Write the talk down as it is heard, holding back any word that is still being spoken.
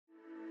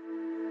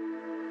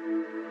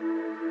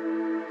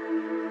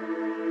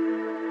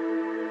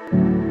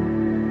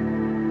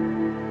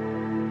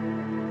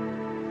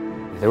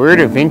The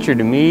word adventure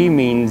to me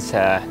means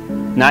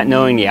not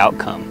knowing the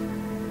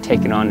outcome,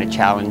 taking on the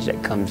challenge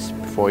that comes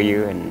before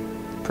you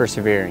and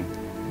persevering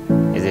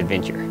is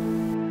adventure.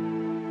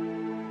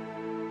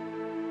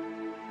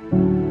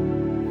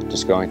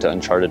 Just going to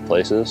uncharted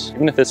places.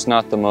 Even if it's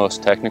not the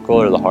most technical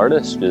or the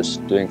hardest,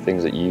 just doing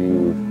things that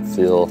you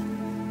feel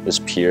is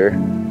pure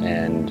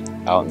and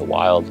out in the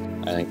wild.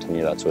 I think to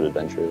me that's what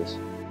adventure is.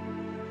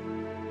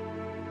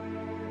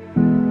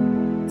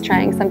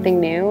 Trying something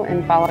new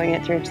and following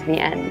it through to the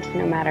end,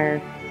 no matter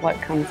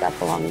what comes up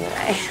along the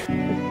way.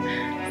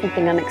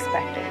 Something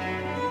unexpected.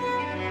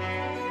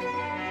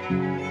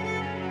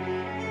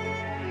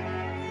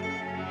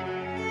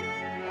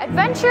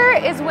 Adventure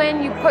is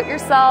when you put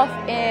yourself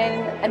in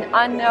an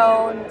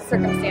unknown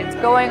circumstance.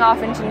 Going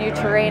off into new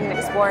terrain and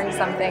exploring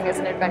something is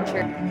an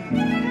adventure.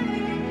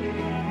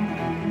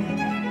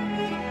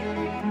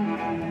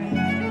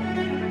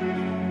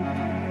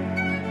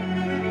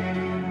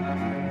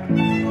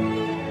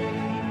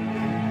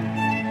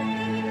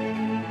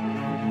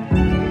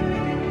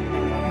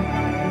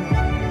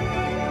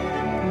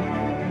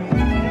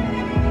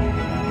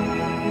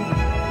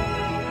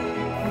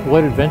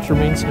 What adventure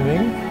means to me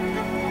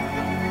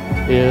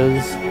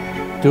is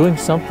doing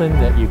something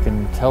that you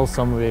can tell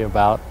somebody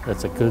about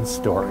that's a good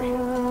story.